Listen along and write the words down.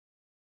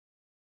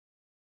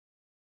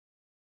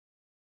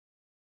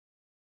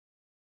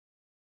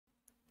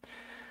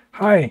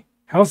Hi,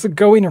 how's it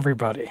going,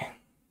 everybody?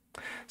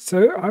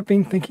 So I've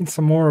been thinking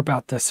some more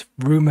about this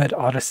rumored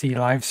Odysee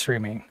live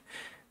streaming.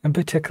 In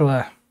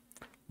particular,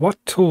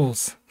 what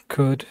tools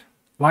could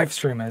live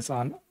streamers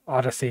on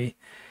Odysee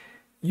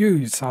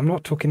use? I'm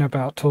not talking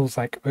about tools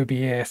like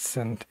OBS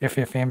and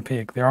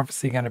FFmpeg. They're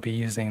obviously going to be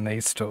using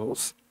these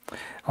tools.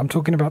 I'm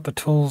talking about the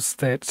tools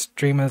that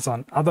streamers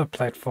on other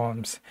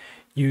platforms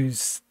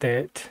use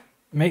that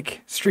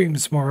make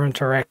streams more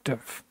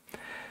interactive.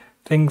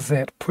 Things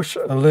that push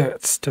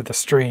alerts to the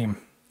stream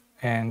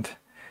and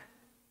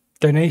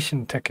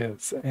donation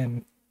tickers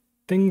and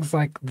things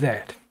like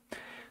that.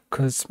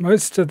 Because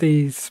most of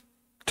these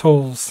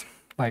tools,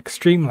 like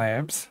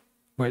Streamlabs,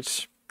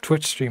 which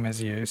Twitch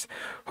streamers use,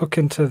 hook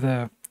into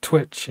the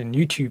Twitch and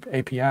YouTube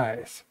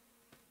APIs.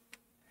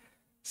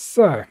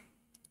 So,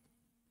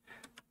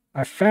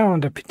 I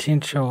found a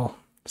potential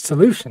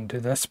solution to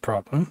this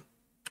problem.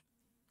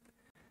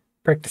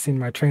 Practicing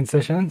my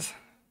transitions.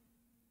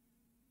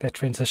 That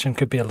transition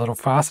could be a little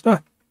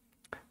faster.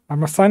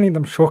 I'm assigning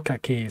them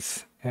shortcut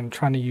keys and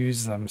trying to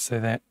use them so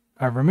that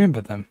I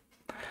remember them.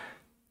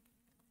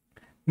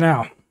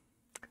 Now,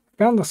 I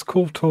found this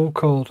cool tool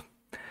called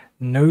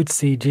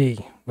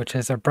NodeCG, which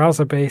is a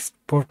browser-based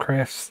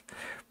broadcast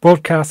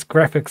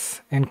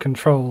graphics and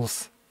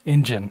controls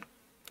engine.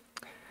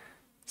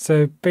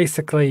 So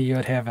basically you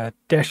would have a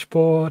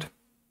dashboard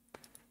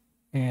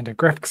and a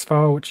graphics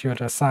file which you would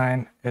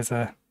assign as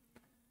a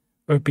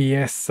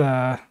OBS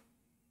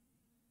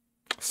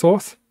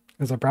source,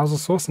 as a browser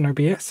source in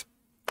OBS.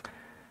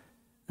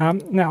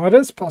 Now it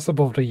is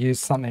possible to use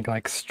something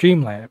like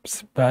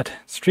Streamlabs, but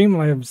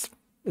Streamlabs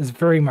is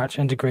very much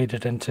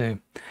integrated into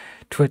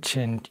Twitch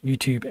and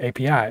YouTube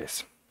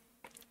APIs.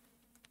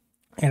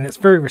 And it's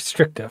very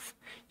restrictive.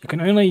 You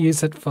can only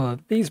use it for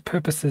these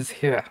purposes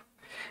here.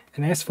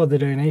 And as for the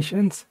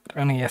donations, it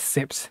only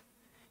accepts,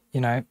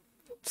 a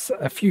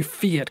few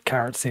fiat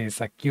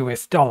currencies like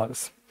US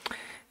dollars.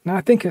 Now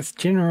I think it's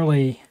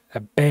generally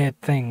a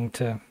bad thing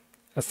to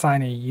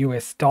assign a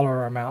US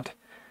dollar amount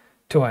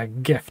to a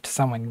gift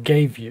someone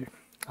gave you,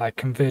 like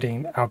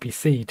converting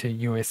LBC to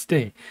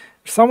USD.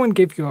 If someone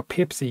gave you a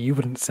Pepsi, you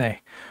wouldn't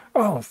say,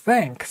 "Oh,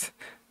 thanks,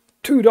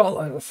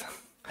 $2."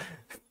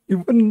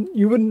 You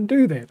wouldn't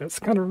do that. It's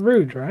kind of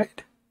rude,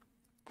 right?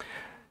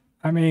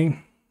 I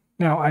mean,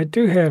 now I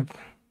do have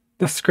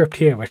this script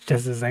here which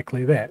does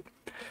exactly that.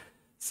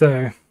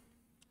 So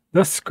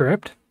this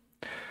script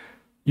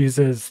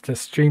uses the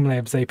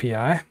Streamlabs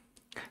API.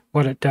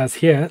 What it does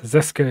here is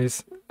this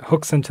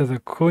hooks into the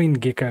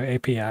CoinGecko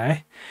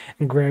API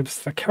and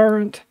grabs the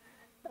current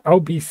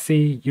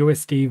LBC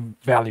USD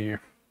value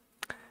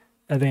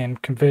and then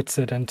converts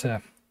it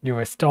into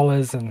US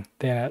dollars, and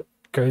then it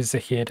goes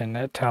ahead and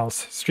it tells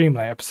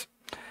Streamlabs.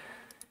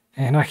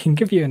 And I can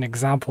give you an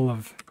example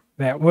of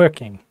that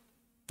working.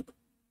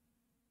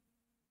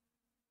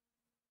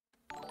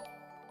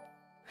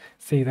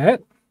 See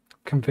that?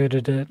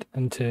 Converted it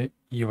into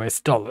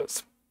US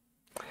dollars.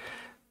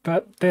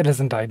 But that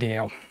isn't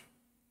ideal.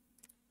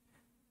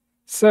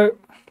 So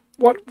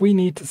what we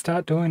need to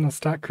start doing is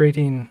start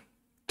creating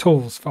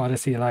tools for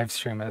Odysee live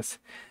streamers.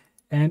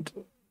 And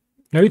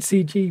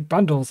NodeCG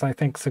bundles, I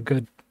think, is a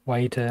good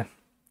way to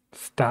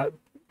start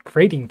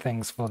creating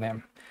things for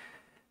them.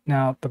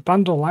 Now, the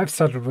bundle I've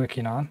started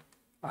working on,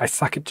 I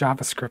suck at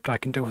JavaScript, I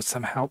can do with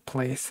some help,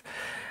 please.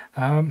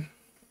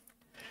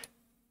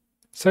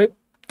 So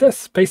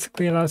this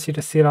basically allows you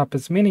to set up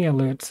as many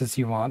alerts as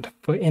you want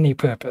for any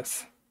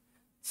purpose.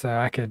 So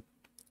I could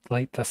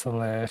delete this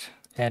alert,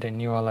 add a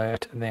new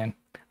alert, and then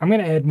I'm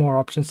going to add more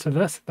options to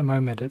this. At the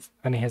moment it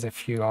only has a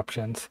few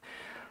options.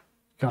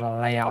 Got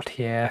a layout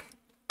here,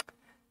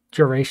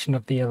 duration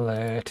of the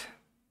alert,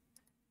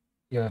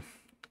 you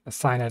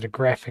assign it a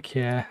graphic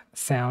here,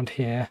 sound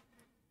here,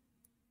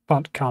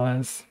 font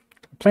colors.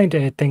 I plan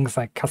to add things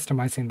like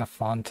customizing the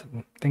font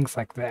and things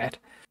like that.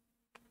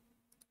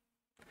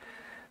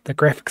 The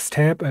graphics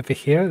tab over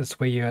here is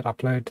where you would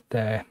upload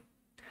the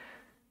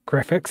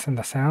graphics and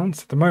the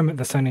sounds. At the moment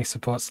this only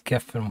supports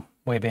GIF and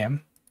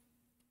WebM.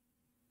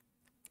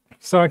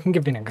 So I can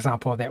give you an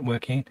example of that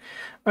working.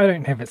 I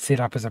don't have it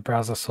set up as a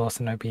browser source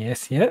in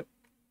OBS yet.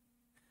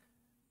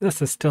 This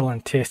is still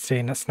in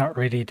testing, it's not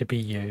ready to be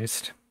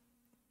used.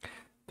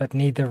 But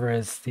neither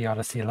is the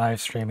Odysee live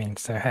streaming,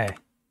 so hey,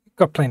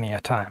 got plenty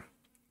of time.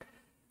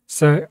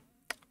 So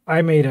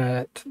I made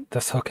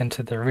this hook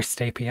into the REST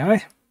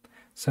API,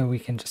 so we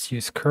can just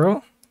use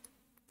curl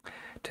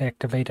to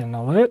activate an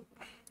alert.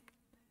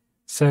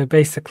 So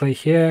basically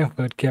here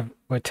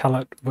we'd tell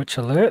it which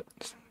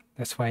alert.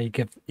 That's why you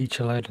give each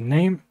alert a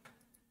name.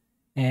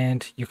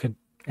 And you could,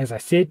 as I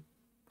said,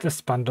 this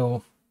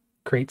bundle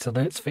creates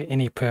alerts for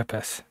any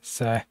purpose.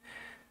 So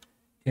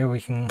here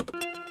we can,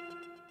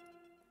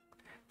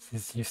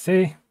 as you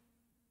see,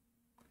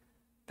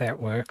 that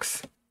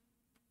works.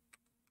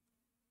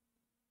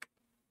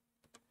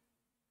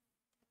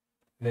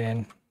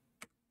 Then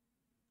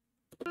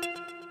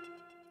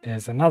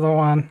there's another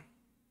one.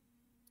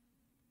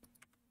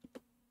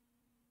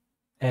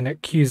 And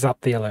it queues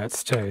up the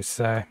alerts too.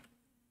 So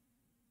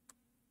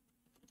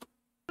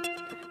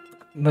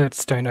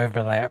alerts don't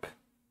overlap.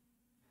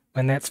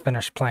 When that's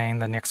finished playing,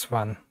 the next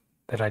one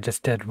that I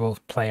just did will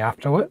play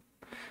after it.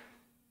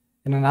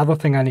 And another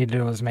thing I need to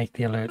do is make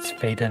the alerts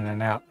fade in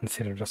and out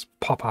instead of just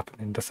pop up and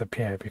then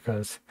disappear,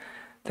 because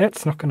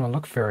that's not going to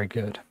look very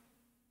good.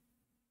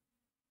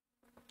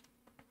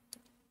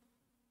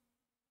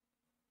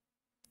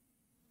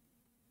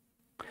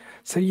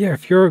 So yeah,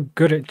 if you're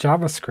good at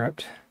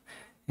JavaScript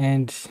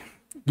and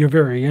you're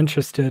very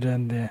interested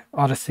in the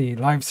Odysee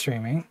live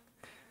streaming,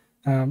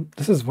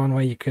 this is one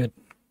way you could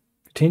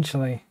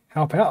potentially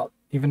help out,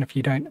 even if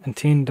you don't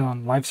intend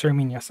on live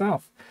streaming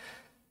yourself.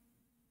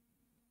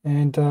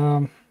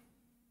 And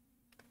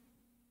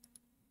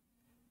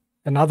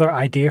another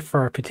idea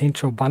for a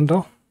potential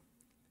bundle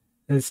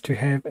is to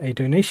have a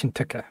donation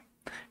ticker.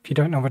 If you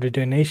don't know what a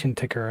donation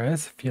ticker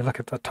is, if you look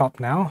at the top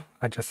now,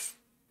 I just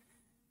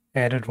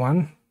added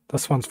one.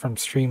 This one's from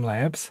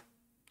Streamlabs.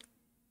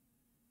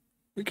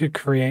 We could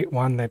create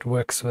one that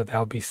works with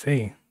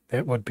LBC.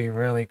 That would be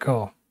really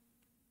cool.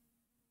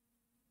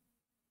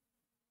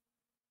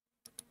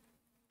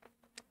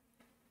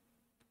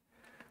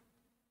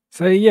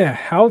 So yeah,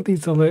 how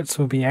these alerts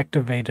will be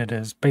activated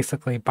is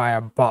basically by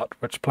a bot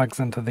which plugs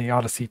into the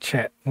Odysee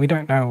chat. We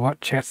don't know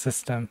what chat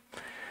system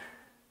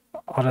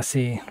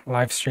Odysee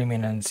live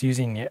streaming is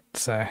using yet,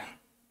 so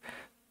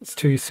it's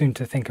too soon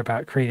to think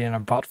about creating a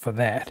bot for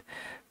that.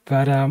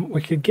 But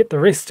we could get the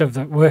rest of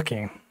it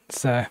working.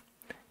 So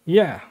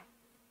yeah.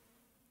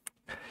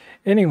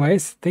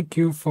 Anyways, thank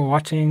you for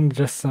watching.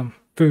 Just some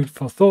food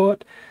for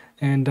thought.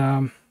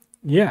 And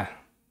yeah,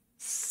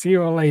 see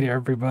you all later,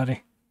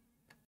 everybody.